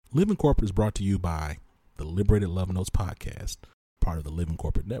Living Corporate is brought to you by the Liberated Love Notes podcast, part of the Living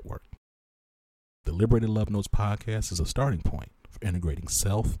Corporate Network. The Liberated Love Notes podcast is a starting point for integrating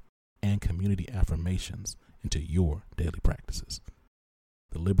self and community affirmations into your daily practices.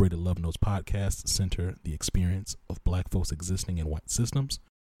 The Liberated Love Notes podcast center the experience of Black folks existing in white systems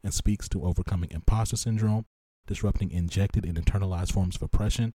and speaks to overcoming imposter syndrome, disrupting injected and internalized forms of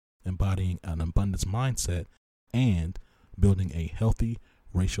oppression, embodying an abundance mindset, and building a healthy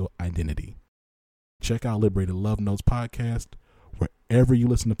racial identity. Check out Liberated Love Notes podcast wherever you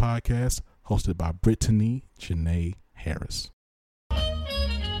listen to podcasts, hosted by Brittany Janae Harris.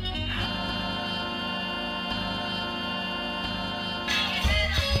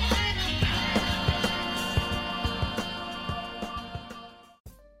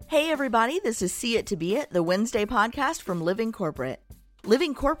 Hey everybody, this is See It to Be It, the Wednesday podcast from Living Corporate.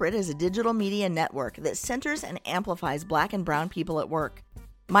 Living Corporate is a digital media network that centers and amplifies Black and brown people at work.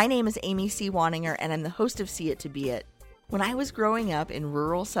 My name is Amy C. Waninger, and I'm the host of See It to Be It. When I was growing up in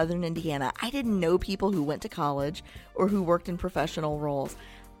rural southern Indiana, I didn't know people who went to college or who worked in professional roles.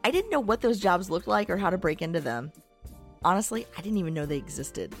 I didn't know what those jobs looked like or how to break into them. Honestly, I didn't even know they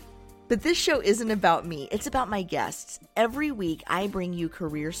existed. But this show isn't about me, it's about my guests. Every week, I bring you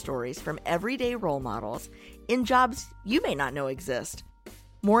career stories from everyday role models in jobs you may not know exist.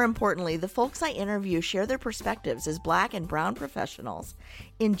 More importantly, the folks I interview share their perspectives as Black and brown professionals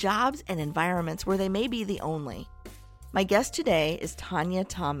in jobs and environments where they may be the only. My guest today is Tanya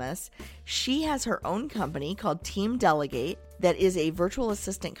Thomas. She has her own company called Team Delegate that is a virtual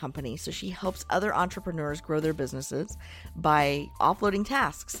assistant company, so she helps other entrepreneurs grow their businesses by offloading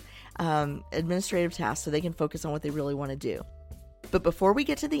tasks, administrative tasks, so they can focus on what they really want to do. But before we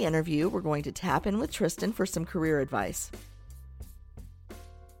get to the interview, we're going to tap in with Tristan for some career advice.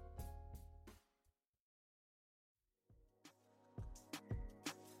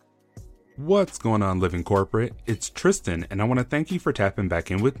 What's going on, Living Corporate? It's Tristan, and I want to thank you for tapping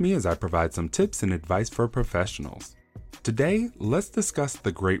back in with me as I provide some tips and advice for professionals. Today, let's discuss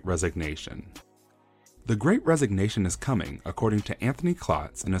the Great Resignation. The Great Resignation is coming, according to Anthony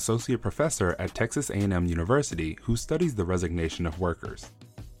Klotz, an associate professor at Texas A&M University who studies the resignation of workers.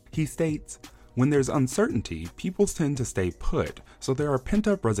 He states, when there's uncertainty, people tend to stay put, so there are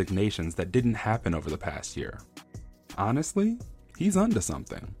pent-up resignations that didn't happen over the past year. Honestly, he's onto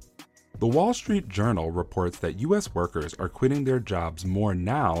something. The Wall Street Journal reports that U.S. workers are quitting their jobs more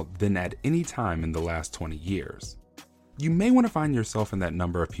now than at any time in the last 20 years. You may want to find yourself in that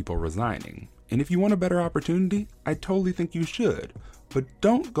number of people resigning, and if you want a better opportunity, I totally think you should, but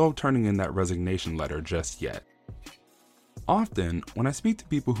don't go turning in that resignation letter just yet. Often, when I speak to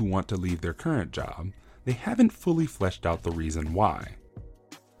people who want to leave their current job, they haven't fully fleshed out the reason why.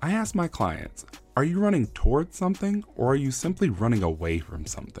 I ask my clients, are you running towards something, or are you simply running away from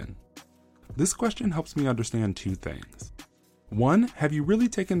something? This question helps me understand two things. One, have you really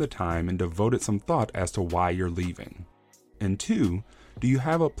taken the time and devoted some thought as to why you're leaving? And two, do you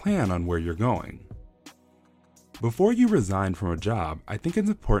have a plan on where you're going? Before you resign from a job, I think it's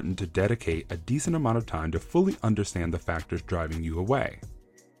important to dedicate a decent amount of time to fully understand the factors driving you away.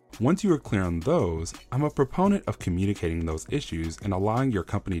 Once you are clear on those, I'm a proponent of communicating those issues and allowing your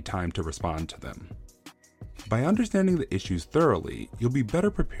company time to respond to them. By understanding the issues thoroughly, you'll be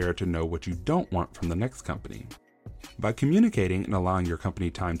better prepared to know what you don't want from the next company. By communicating and allowing your company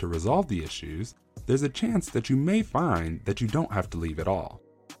time to resolve the issues, there's a chance that you may find that you don't have to leave at all.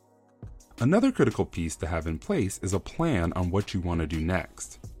 Another critical piece to have in place is a plan on what you want to do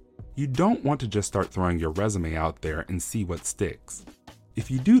next. You don't want to just start throwing your resume out there and see what sticks. If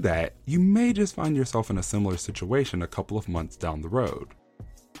you do that, you may just find yourself in a similar situation a couple of months down the road.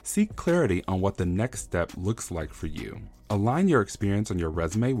 Seek clarity on what the next step looks like for you. Align your experience on your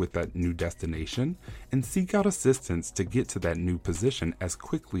resume with that new destination, and seek out assistance to get to that new position as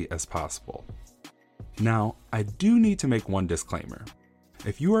quickly as possible. Now, I do need to make one disclaimer.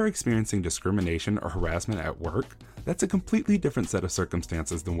 If you are experiencing discrimination or harassment at work, that's a completely different set of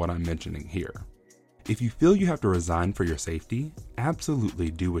circumstances than what I'm mentioning here. If you feel you have to resign for your safety,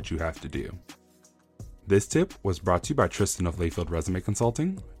 absolutely do what you have to do. This tip was brought to you by Tristan of Layfield Resume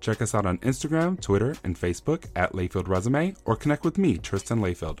Consulting. Check us out on Instagram, Twitter, and Facebook at Layfield Resume, or connect with me, Tristan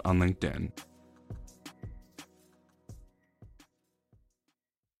Layfield, on LinkedIn.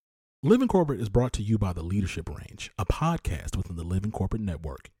 Living Corporate is brought to you by The Leadership Range, a podcast within the Living Corporate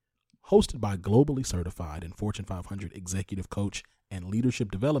Network. Hosted by globally certified and Fortune 500 executive coach and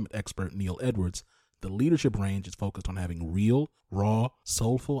leadership development expert Neil Edwards, The Leadership Range is focused on having real, raw,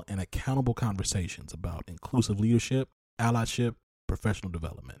 soulful, and accountable conversations about inclusive leadership, allyship, professional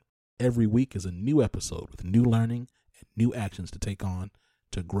development. Every week is a new episode with new learning and new actions to take on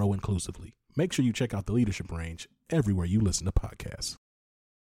to grow inclusively. Make sure you check out the Leadership Range everywhere you listen to podcasts.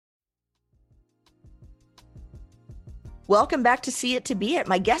 Welcome back to See It to Be It.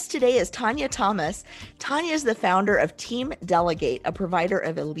 My guest today is Tanya Thomas. Tanya is the founder of Team Delegate, a provider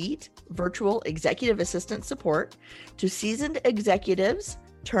of elite virtual executive assistant support to seasoned executives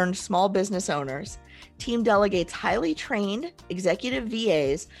turned small business owners. Team Delegate's highly trained executive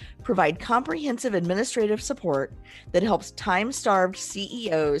VAs provide comprehensive administrative support that helps time-starved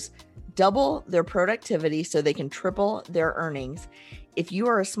CEOs double their productivity so they can triple their earnings. If you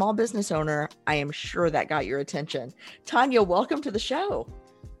are a small business owner, I am sure that got your attention. Tanya, welcome to the show.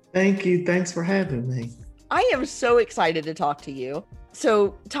 Thank you. Thanks for having me. I am so excited to talk to you.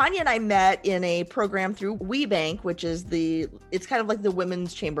 So Tanya and I met in a program through WeBank, which is it's kind of like the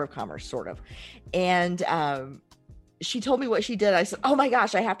Women's Chamber of Commerce, sort of. And she told me what she did. I said, oh my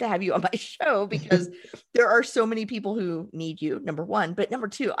gosh, I have to have you on my show because there are so many people who need you, number one. But number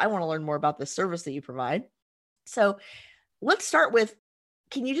two, I want to learn more about the service that you provide. So let's start with,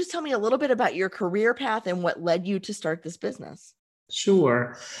 can you just tell me a little bit about your career path and what led you to start this business?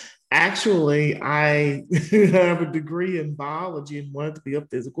 Sure. Actually, I have a degree in biology and wanted to be a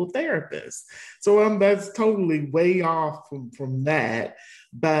physical therapist. So that's totally way off from that.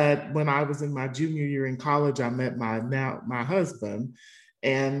 But when I was in my junior year in college, I met my husband,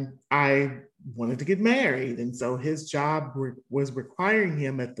 and I wanted to get married. And so his job was requiring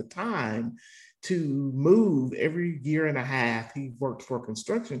him at the time to move every year and a half. He worked for a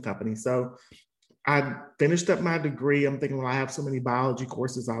construction company. So I finished up my degree. I'm thinking, well, I have so many biology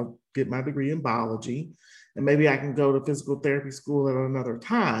courses, I'll get my degree in biology, and maybe I can go to physical therapy school at another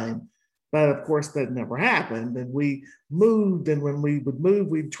time. But of course, that never happened. And we moved. And when we would move,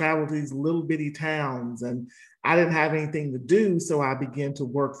 we'd travel to these little bitty towns. And I didn't have anything to do. So I began to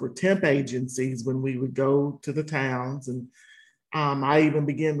work for temp agencies when we would go to the towns. And I even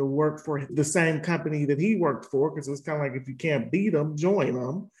began to work for the same company that he worked for, because it was kind of like, if you can't beat them, join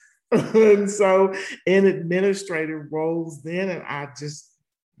them. And so in administrative roles then, and I just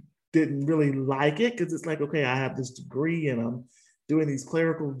didn't really like it, because it's like, okay, I have this degree and I'm doing these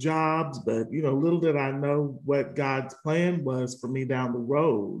clerical jobs, but little did I know what God's plan was for me down the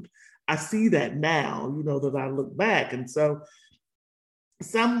road. I see that now, that I look back. And so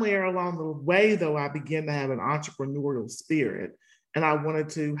somewhere along the way, though, I began to have an entrepreneurial spirit, and I wanted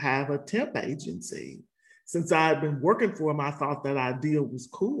to have a temp agency. Since I had been working for him, I thought that idea was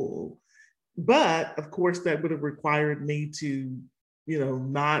cool. But of course, that would have required me to,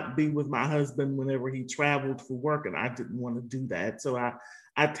 not be with my husband whenever he traveled for work. And I didn't want to do that. So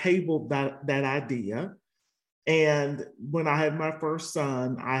I tabled that idea. And when I had my first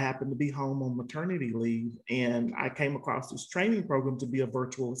son, I happened to be home on maternity leave, and I came across this training program to be a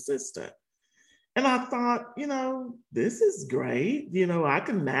virtual assistant. And I thought, this is great. I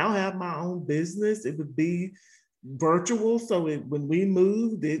can now have my own business. It would be virtual. So when we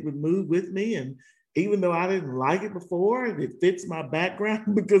moved, it would move with me. And even though I didn't like it before, it fits my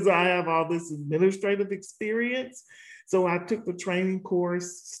background because I have all this administrative experience. So I took the training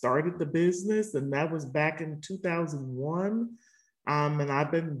course, started the business, and that was back in 2001. And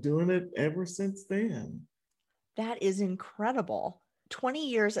I've been doing it ever since then. That is incredible. 20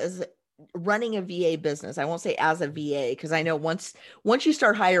 years as running a VA business. I won't say as a VA, because I know once you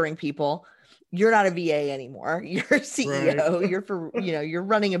start hiring people, you're not a VA anymore. You're a CEO. Right. You're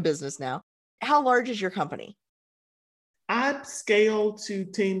running a business now. How large is your company? I scaled to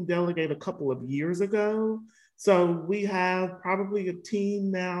Team Delegate a couple of years ago. So we have probably a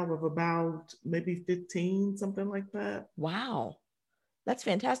team now of about maybe 15, something like that. Wow. That's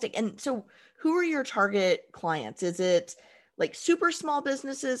fantastic. And so who are your target clients? Is it like super small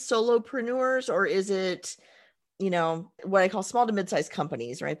businesses, solopreneurs, or is it, what I call small to mid-sized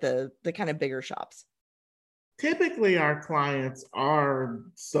companies, right? The kind of bigger shops? Typically, our clients are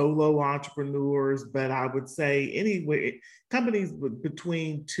solo entrepreneurs, but I would say anyway, companies with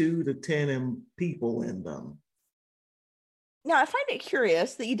between 2 to 10 people in them. Now, I find it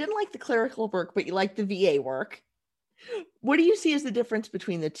curious that you didn't like the clerical work, but you like the VA work. What do you see as the difference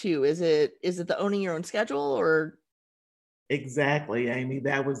between the two? Is it the owning your own schedule, or? Exactly, Amy.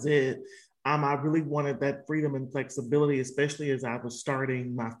 That was it. I really wanted that freedom and flexibility, especially as I was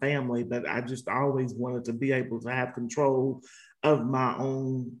starting my family, but I just always wanted to be able to have control of my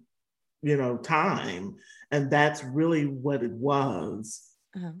own, time. And that's really what it was.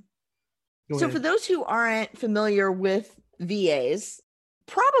 Uh-huh. So for those who aren't familiar with VAs,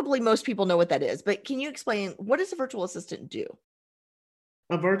 probably most people know what that is, but can you explain, what does a virtual assistant do?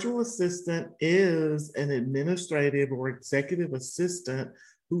 A virtual assistant is an administrative or executive assistant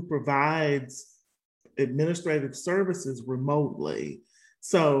who provides administrative services remotely.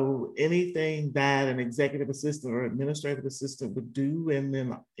 So anything that an executive assistant or administrative assistant would do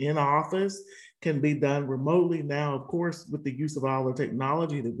in office can be done remotely now, of course, with the use of all the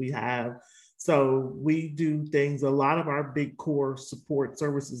technology that we have. So we do things, a lot of our big core support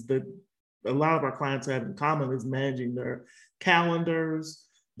services that a lot of our clients have in common is managing their calendars,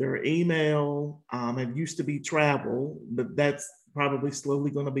 their email. It used to be travel, but that's probably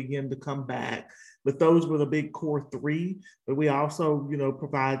slowly going to begin to come back. But those were the big core three. But we also,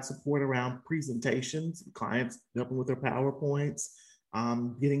 provide support around presentations, clients helping with their PowerPoints,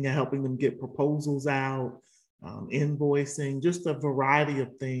 helping them get proposals out, invoicing, just a variety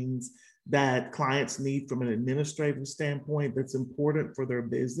of things that clients need from an administrative standpoint that's important for their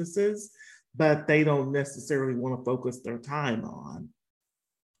businesses, but they don't necessarily want to focus their time on.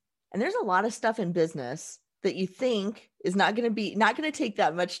 And there's a lot of stuff in business that you think is not going to take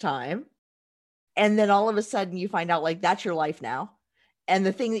that much time. And then all of a sudden you find out like that's your life now. And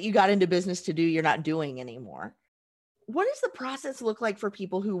the thing that you got into business to do, you're not doing anymore. What does the process look like for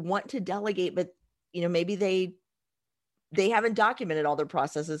people who want to delegate, but maybe they haven't documented all their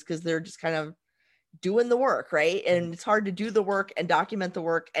processes because they're just kind of doing the work, right? And it's hard to do the work and document the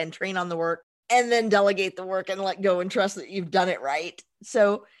work and train on the work and then delegate the work and let go and trust that you've done it right.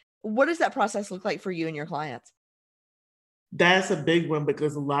 So what does that process look like for you and your clients? That's a big one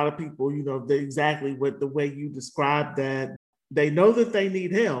because a lot of people, they exactly what the way you described that, they know that they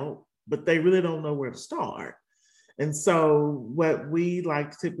need help, but they really don't know where to start. And so what we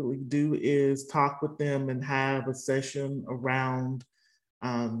like to typically do is talk with them and have a session around,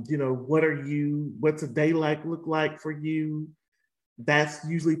 what's a day look like for you? That's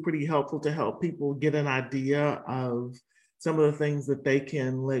usually pretty helpful to help people get an idea of some of the things that they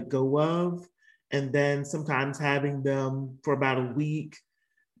can let go of. And then sometimes having them for about a week,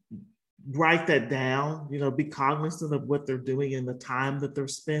 write that down, be cognizant of what they're doing and the time that they're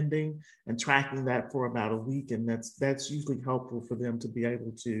spending and tracking that for about a week. And that's usually helpful for them to be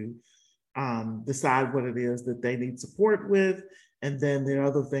able to decide what it is that they need support with. And then the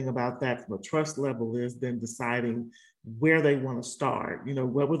other thing about that from a trust level is then deciding where they want to start,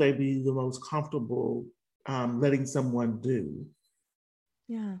 what would they be the most comfortable letting someone do.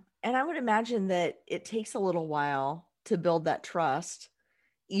 Yeah. And I would imagine that it takes a little while to build that trust,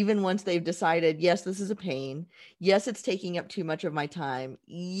 even once they've decided, yes, this is a pain. Yes, it's taking up too much of my time.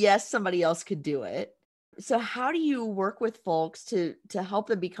 Yes, somebody else could do it. So how do you work with folks to help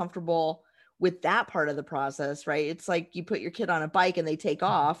them be comfortable with that part of the process, right? It's like you put your kid on a bike and they take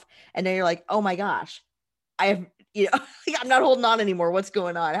off and then you're like, oh my gosh, I'm not holding on anymore. What's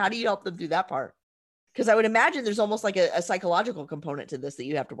going on? How do you help them do that part? Because I would imagine there's almost like a psychological component to this that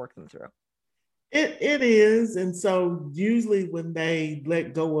you have to work them through. It is. And so usually when they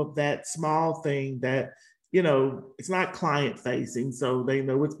let go of that small thing that, it's not client facing, so they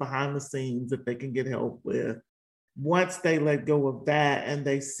know it's behind the scenes that they can get help with. Once they let go of that and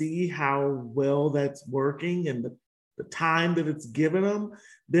they see how well that's working and the time that it's given them,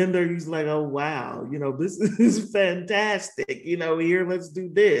 then they're usually like, oh, wow, this is fantastic. Here, let's do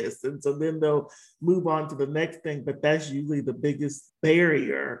this. And so then they'll move on to the next thing. But that's usually the biggest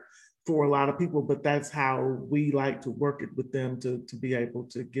barrier for a lot of people. But that's how we like to work it with them to be able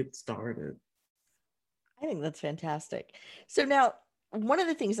to get started. I think that's fantastic. So now, one of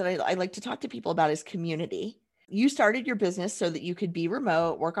the things that I like to talk to people about is community. You started your business so that you could be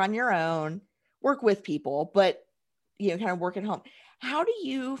remote, work on your own, work with people, but kind of work at home. How do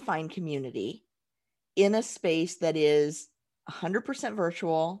you find community in a space that is 100%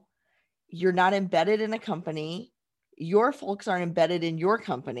 virtual? You're not embedded in a company. Your folks aren't embedded in your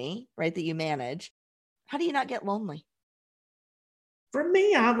company, right, that you manage. How do you not get lonely? For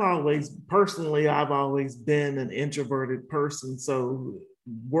me, I've always been an introverted person. So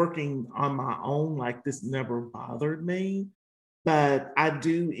working on my own like this never bothered me. But I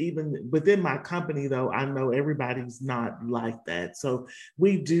do, even within my company, though, I know everybody's not like that. So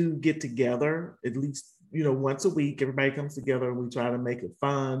we do get together at least, once a week. Everybody comes together and we try to make it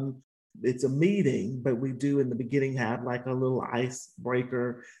fun. It's a meeting, but we do in the beginning have like a little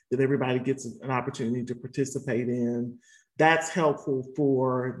icebreaker that everybody gets an opportunity to participate in. That's helpful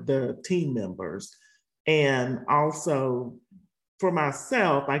for the team members. And also for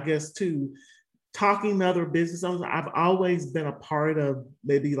myself, I guess, too, talking to other business owners. I've always been a part of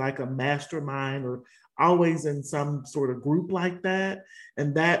maybe like a mastermind or always in some sort of group like that.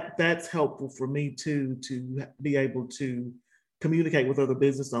 And that's helpful for me too, to be able to communicate with other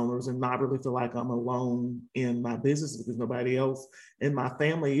business owners and not really feel like I'm alone in my business because nobody else in my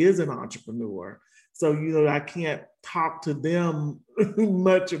family is an entrepreneur. So, I can't talk to them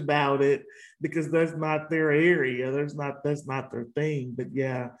much about it because that's not their area. That's not their thing. But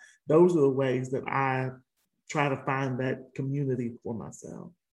yeah, those are the ways that I try to find that community for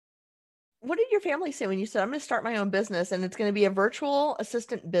myself. What did your family say when you said, I'm going to start my own business and it's going to be a virtual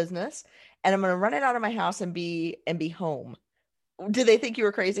assistant business and I'm going to run it out of my house and be home? Did they think you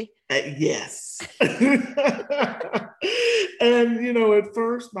were crazy? Yes. And, at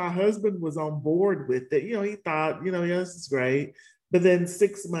first my husband was on board with it. He thought, yeah, this is great. But then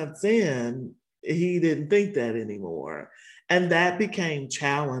 6 months in, he didn't think that anymore. And that became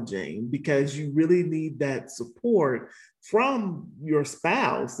challenging because you really need that support from your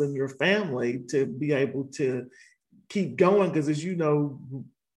spouse and your family to be able to keep going. Because as you know,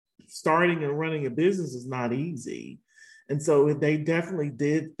 starting and running a business is not easy. And so they definitely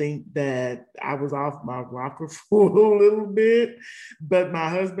did think that I was off my rocker for a little bit, but my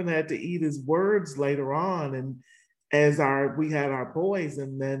husband had to eat his words later on. And as we had our boys,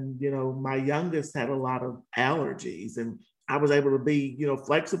 and then, my youngest had a lot of allergies, and I was able to be,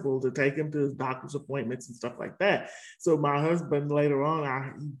 flexible to take him to his doctor's appointments and stuff like that. So my husband later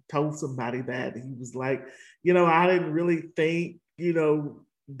on, he told somebody that he was like, I didn't really think,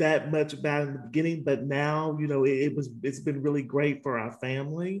 that much about it in the beginning, but now, it's been really great for our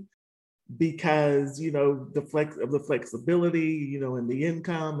family because, the flexibility, and the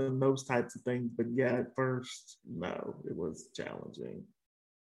income and those types of things. But yeah, at first, no, it was challenging.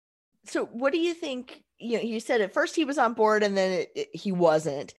 So what do you think, you said at first he was on board and then he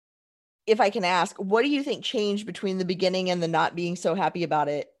wasn't. If I can ask, what do you think changed between the beginning and the not being so happy about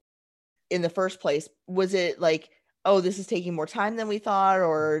it in the first place? Was it like, oh, this is taking more time than we thought,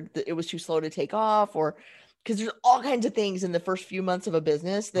 or it was too slow to take off, or because there's all kinds of things in the first few months of a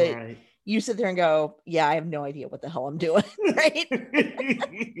business that right. You sit there and go, yeah, I have no idea what the hell I'm doing. Right.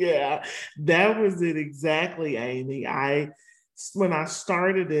 Yeah, that was it exactly, Amy. When I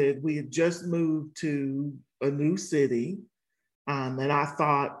started it, we had just moved to a new city. And I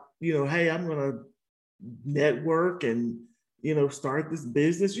thought, hey, I'm going to network and, start this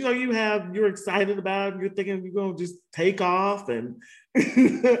business. You're excited about it. And you're thinking you're going to just take off. And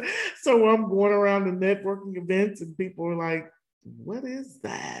so I'm going around the networking events and people are like, what is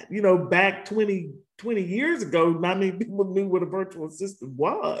that? Back 20 years ago, not many people knew what a virtual assistant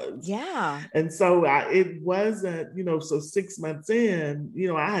was. Yeah. And so it wasn't, so 6 months in,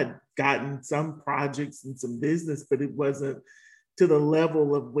 I had gotten some projects and some business, but it wasn't to the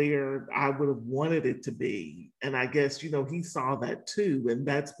level of where I would have wanted it to be. And I guess, he saw that too. And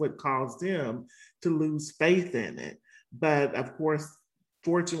that's what caused him to lose faith in it. But of course,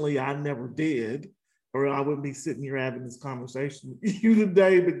 fortunately, I never did, or I wouldn't be sitting here having this conversation with you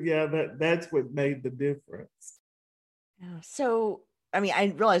today. But yeah, that's what made the difference. Yeah. So, I mean,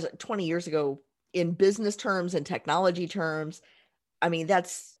 I realized 20 years ago in business terms and technology terms, I mean,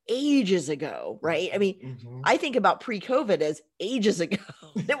 that's ages ago, right? I mean, I think about pre-COVID as ages ago.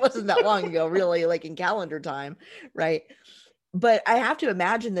 It wasn't that long ago, really, like in calendar time, right? But I have to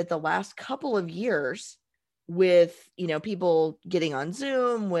imagine that the last couple of years with, people getting on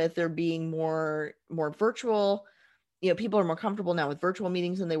Zoom, with there being more virtual, people are more comfortable now with virtual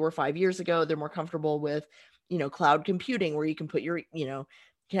meetings than they were 5 years ago. They're more comfortable with, cloud computing where you can put your, you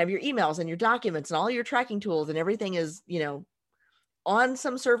can have your emails and your documents and all your tracking tools and everything is, on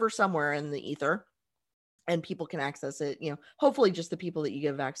some server somewhere in the ether and people can access it, hopefully just the people that you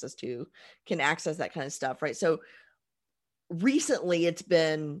give access to can access that kind of stuff. Right. So recently it's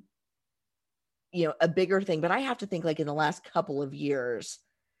been, a bigger thing, but I have to think like in the last couple of years,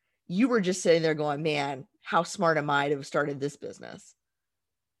 you were just sitting there going, man, how smart am I to have started this business?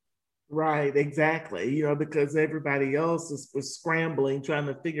 Right. Exactly. Because everybody else was scrambling, trying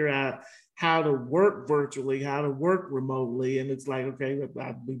to figure out how to work virtually, how to work remotely. And it's like, okay,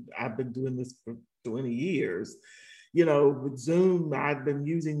 I've been doing this for 20 years. With Zoom, I've been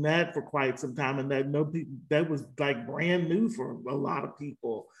using that for quite some time. And that was like brand new for a lot of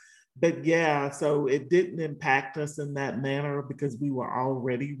people. But yeah, so it didn't impact us in that manner because we were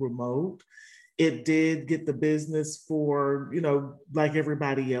already remote. It did get the business for, like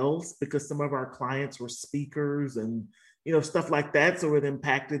everybody else, because some of our clients were speakers and stuff like that. So it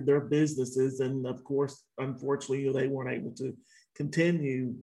impacted their businesses. And of course, unfortunately, they weren't able to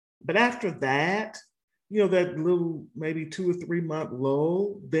continue. But after that, that little maybe 2 or 3 month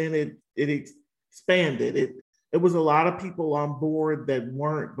lull, then it expanded. It was a lot of people on board that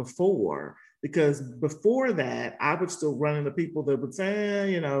weren't before, because before that, I would still run into people that would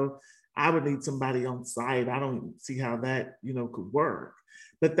say, I would need somebody on site. I don't see how that, could work.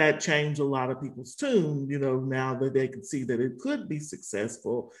 But that changed a lot of people's tune, now that they can see that it could be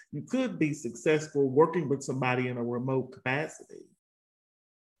successful. You could be successful working with somebody in a remote capacity.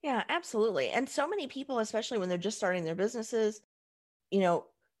 Yeah, absolutely. And so many people, especially when they're just starting their businesses,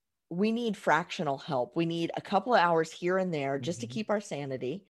 we need fractional help. We need a couple of hours here and there just to keep our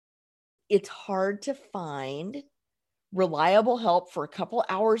sanity. It's hard to find reliable help for a couple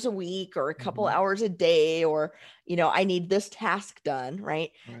hours a week or a couple hours a day, or, I need this task done,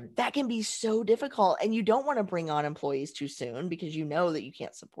 right? That can be so difficult. And you don't want to bring on employees too soon because you know that you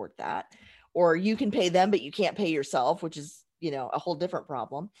can't support that, or you can pay them, but you can't pay yourself, which is, a whole different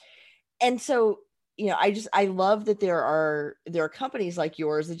problem. And so, I love that there are companies like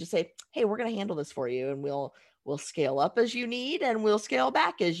yours that just say, hey, we're going to handle this for you. And we'll scale up as you need and we'll scale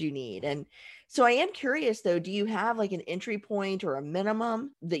back as you need. And so I am curious though, do you have like an entry point or a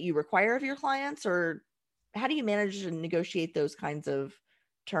minimum that you require of your clients, or how do you manage to negotiate those kinds of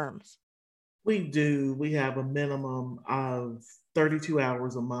terms? We do. We have a minimum of 32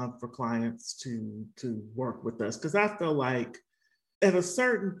 hours a month for clients to work with us, because I feel like at a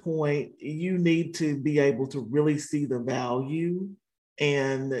certain point, you need to be able to really see the value,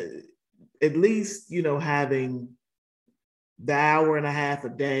 and at least, having the hour and a half a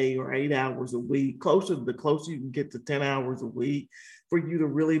day or 8 hours a week, the closer you can get to 10 hours a week, for you to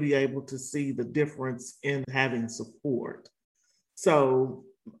really be able to see the difference in having support. So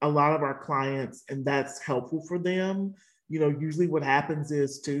a lot of our clients, and that's helpful for them. Usually what happens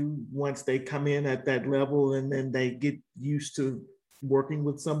is too, once they come in at that level and then they get used to working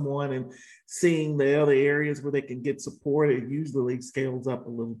with someone and seeing the other areas where they can get support, it usually scales up a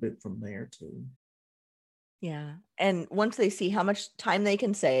little bit from there too. Yeah. And once they see how much time they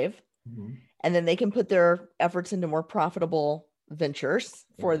can save, and then they can put their efforts into more profitable ventures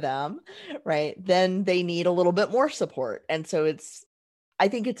for them, right? Then they need a little bit more support. And so I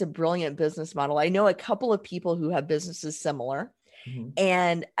think it's a brilliant business model. I know a couple of people who have businesses similar,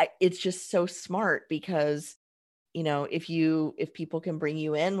 and it's just so smart because, if people can bring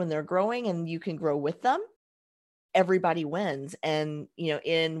you in when they're growing and you can grow with them, everybody wins. And,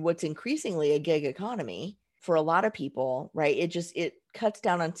 in what's increasingly a gig economy for a lot of people, right? It cuts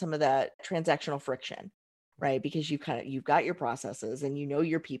down on some of that transactional friction, right? Because you've got your processes and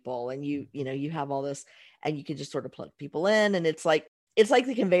your people, and you have all this, and you can just sort of plug people in. And it's like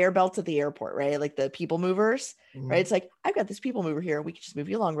the conveyor belts at the airport, right? Like the people movers, right? It's like, I've got this people mover here. We can just move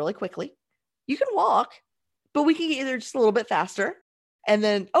you along really quickly. You can walk, but we can get you there just a little bit faster. And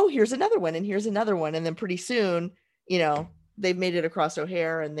then, here's another one, and here's another one. And then pretty soon, they've made it across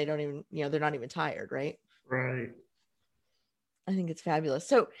O'Hare and they don't even, they're not even tired, right? Right. I think it's fabulous.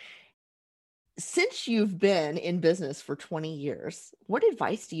 So since you've been in business for 20 years, what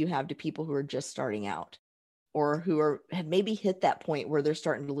advice do you have to people who are just starting out, or who have maybe hit that point where they're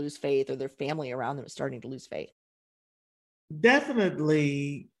starting to lose faith, or their family around them is starting to lose faith?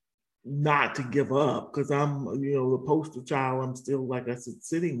 Definitely not to give up, because I'm, the poster child. I'm still, like I said,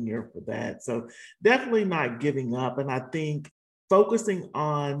 sitting here for that. So definitely not giving up. And I think focusing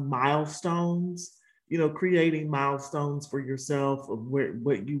on milestones, creating milestones for yourself of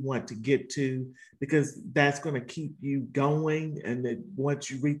what you want to get to, because that's going to keep you going. And then once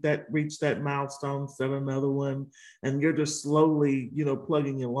you reach that milestone, set another one, and you're just slowly,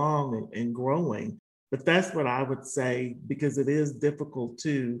 plugging along and growing. But that's what I would say, because it is difficult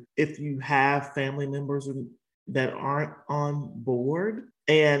too, if you have family members that aren't on board.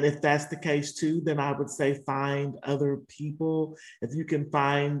 And if that's the case too, then I would say find other people. If you can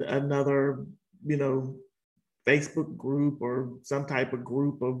find another, Facebook group or some type of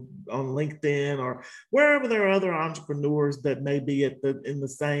group on LinkedIn or wherever there are other entrepreneurs that may be at the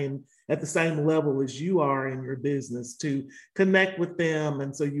same level as you are in your business, to connect with them.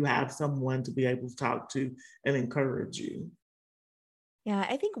 And so you have someone to be able to talk to and encourage you. Yeah,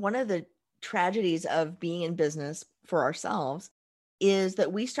 I think one of the tragedies of being in business for ourselves is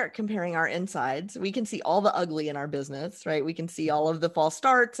that we start comparing our insides. We can see all the ugly in our business, right? We can see all of the false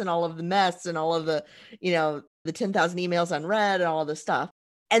starts and all of the mess and all of the, the 10,000 emails unread and all of this stuff.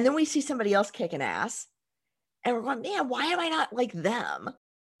 And then we see somebody else kicking ass and we're going, man, why am I not like them?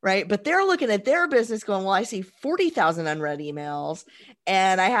 Right. But they're looking at their business going, well, I see 40,000 unread emails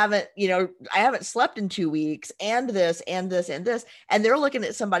and I haven't slept in 2 weeks and this and this and this. And they're looking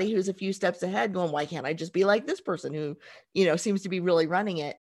at somebody who's a few steps ahead going, why can't I just be like this person who, seems to be really running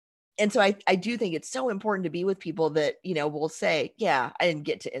it? And so I do think it's so important to be with people that, will say, yeah, I didn't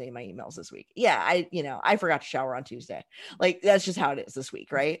get to any of my emails this week. Yeah. I forgot to shower on Tuesday. Like, that's just how it is this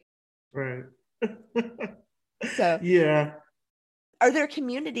week. Right. Right. So, yeah. Are there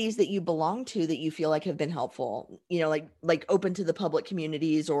communities that you belong to that you feel like have been helpful? Like open to the public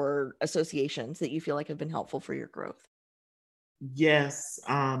communities or associations that you feel like have been helpful for your growth? Yes,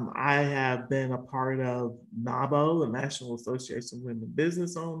 I have been a part of NABO, the National Association of Women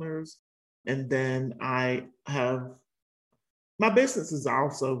Business Owners. And then I have, my business is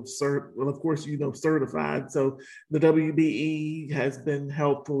also, well, of course, certified. So the WBE has been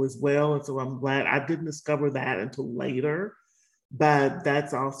helpful as well. And so I'm glad I didn't discover that until later. But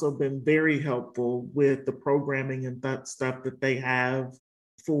that's also been very helpful with the programming and that stuff that they have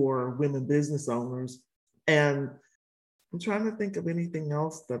for women business owners. And I'm trying to think of anything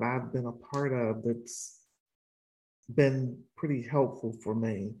else that I've been a part of that's been pretty helpful for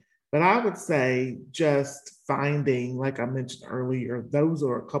me. But I would say just finding, like I mentioned earlier, those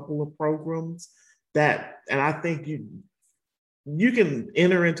are a couple of programs that, and I think you can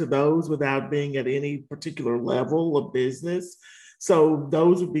enter into those without being at any particular level of business. So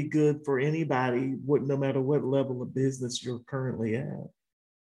those would be good for anybody, no matter what level of business you're currently at.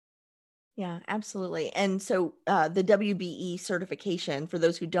 Yeah, absolutely. And so the WBE certification, for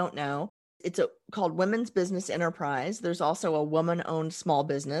those who don't know, it's called Women's Business Enterprise. There's also a woman-owned small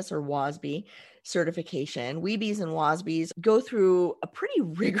business, or WOSB, certification. Weebies and WOSBs go through a pretty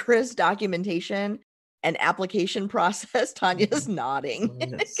rigorous documentation and application process. Tanya's nodding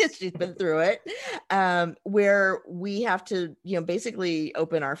because she's been through it, where we have to, basically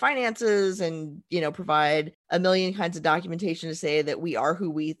open our finances and, provide a million kinds of documentation to say that we are who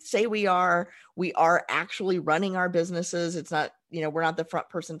we say we are. We are actually running our businesses. It's not, we're not the front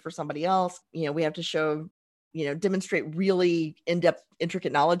person for somebody else. We have to show, demonstrate really in-depth,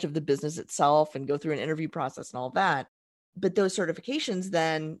 intricate knowledge of the business itself and go through an interview process and all of that. But those certifications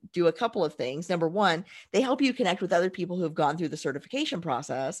then do a couple of things. Number one, they help you connect with other people who have gone through the certification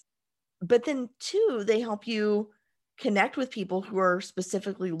process. But then two, they help you connect with people who are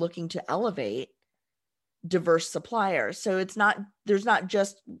specifically looking to elevate diverse suppliers. So there's not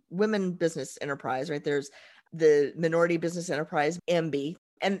just women business enterprise, right? There's the minority business enterprise, MB,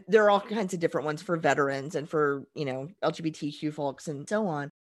 and there are all kinds of different ones for veterans and for, LGBTQ folks and so on.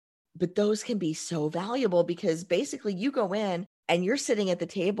 But those can be so valuable because basically you go in and you're sitting at the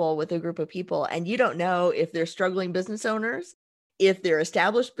table with a group of people and you don't know if they're struggling business owners, if they're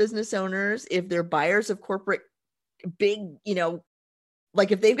established business owners, if they're buyers of corporate big,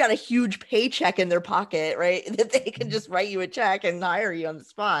 like if they've got a huge paycheck in their pocket, right, that they can just write you a check and hire you on the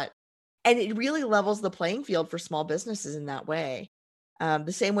spot. And it really levels the playing field for small businesses in that way.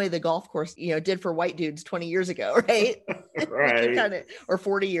 The same way the golf course, did for white dudes 20 years ago, right? Right. Or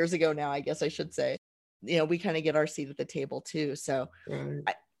 40 years ago now, I guess I should say. We kind of get our seat at the table too. So Right.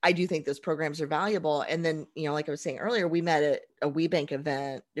 I do think those programs are valuable. And then, like I was saying earlier, we met at a WeBank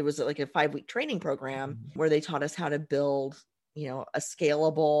event. It was like a 5-week training program where they taught us how to build, a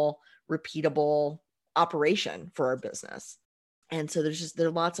scalable, repeatable operation for our business. And so there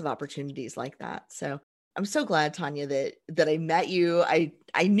are lots of opportunities like that. So I'm so glad, Tanya, that I met you. I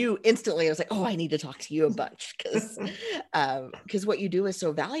knew instantly. I was like, oh, I need to talk to you a bunch because what you do is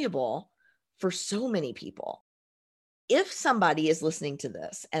so valuable for so many people. If somebody is listening to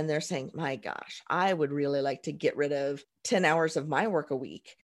this and they're saying, my gosh, I would really like to get rid of 10 hours of my work a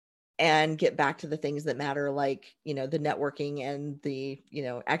week and get back to the things that matter, like, the networking and the,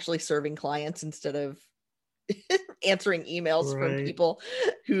 actually serving clients instead of answering emails from people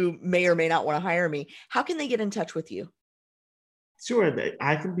who may or may not want to hire me. How can they get in touch with you? Sure,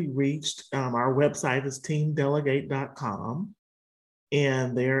 I can be reached. Our website is teamdelegate.com.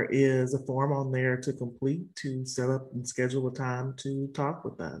 And there is a form on there to complete to set up and schedule a time to talk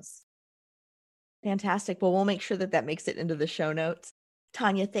with us. Fantastic. Well, we'll make sure that makes it into the show notes.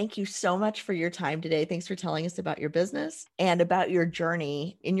 Tanya, thank you so much for your time today. Thanks for telling us about your business and about your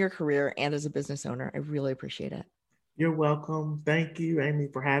journey in your career and as a business owner. I really appreciate it. You're welcome. Thank you, Amy,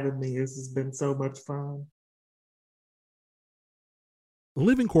 for having me. This has been so much fun.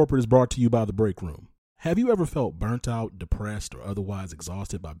 Living Corporate is brought to you by The Break Room. Have you ever felt burnt out, depressed, or otherwise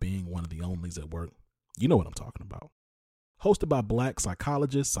exhausted by being one of the onlys at work? You know what I'm talking about. Hosted by Black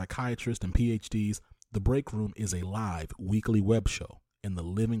psychologists, psychiatrists, and PhDs, The Break Room is a live weekly web show in the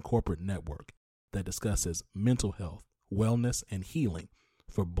Living Corporate Network that discusses mental health, wellness, and healing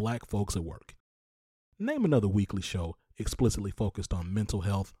for Black folks at work. Name another weekly show explicitly focused on mental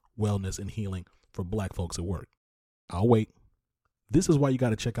health, wellness, and healing for Black folks at work. I'll wait. This is why you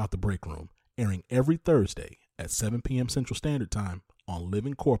got to check out The Break Room, airing every Thursday at 7 p.m. Central Standard Time on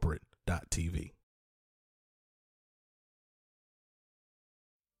livingcorporate.tv.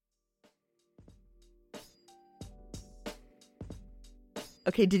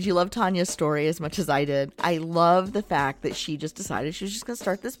 Okay, did you love Tanya's story as much as I did? I love the fact that she just decided she was just going to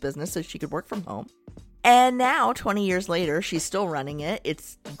start this business so she could work from home. And now, 20 years later, she's still running it.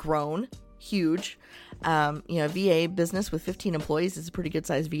 It's grown huge. VA business with 15 employees is a pretty good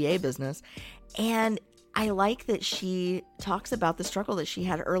sized VA business. And I like that she talks about the struggle that she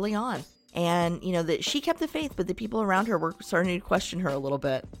had early on. And, that she kept the faith, but the people around her were starting to question her a little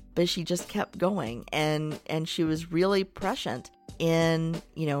bit. But she just kept going. And she was really prescient in,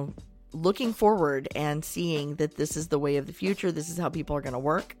 looking forward and seeing that this is the way of the future. This is how people are going to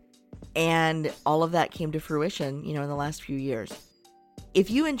work. And all of that came to fruition, in the last few years.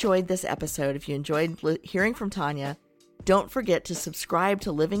 If you enjoyed this episode, if you enjoyed hearing from Tanya, don't forget to subscribe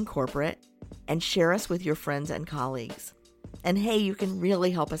to Living Corporate and share us with your friends and colleagues. And hey, you can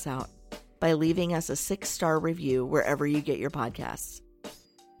really help us out by leaving us a 6-star review wherever you get your podcasts.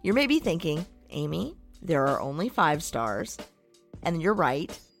 You may be thinking, Amy, there are only 5 stars. And you're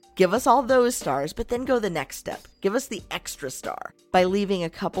right. Give us all those stars, but then go the next step. Give us the extra star by leaving a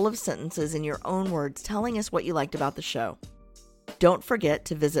couple of sentences in your own words telling us what you liked about the show. Don't forget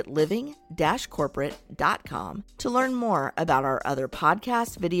to visit living-corporate.com to learn more about our other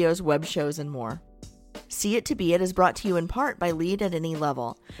podcasts, videos, web shows, and more. See It to Be It is brought to you in part by Lead at Any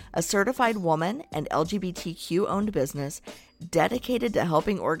Level, a certified woman and LGBTQ-owned business dedicated to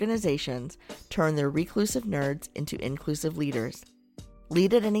helping organizations turn their reclusive nerds into inclusive leaders.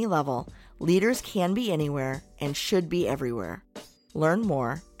 Lead at Any Level. Leaders can be anywhere and should be everywhere. Learn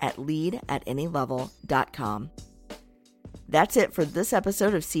more at leadatanylevel.com. That's it for this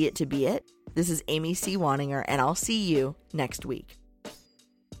episode of See It to Be It. This is Amy C. Waninger, and I'll see you next week.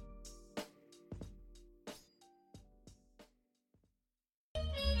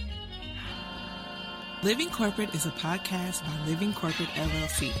 Living Corporate is a podcast by Living Corporate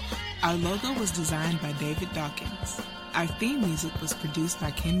LLC. Our logo was designed by David Dawkins. Our theme music was produced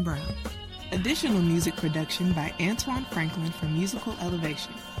by Ken Brown. Additional music production by Antoine Franklin for Musical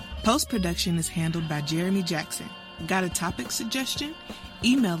Elevation. Post-production is handled by Jeremy Jackson. Got a topic suggestion?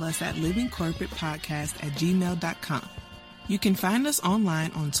 Email us at livingcorporatepodcast@gmail.com. You can find us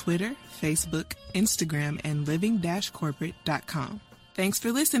online on Twitter, Facebook, Instagram, and living-corporate.com. Thanks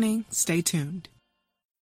for listening. Stay tuned.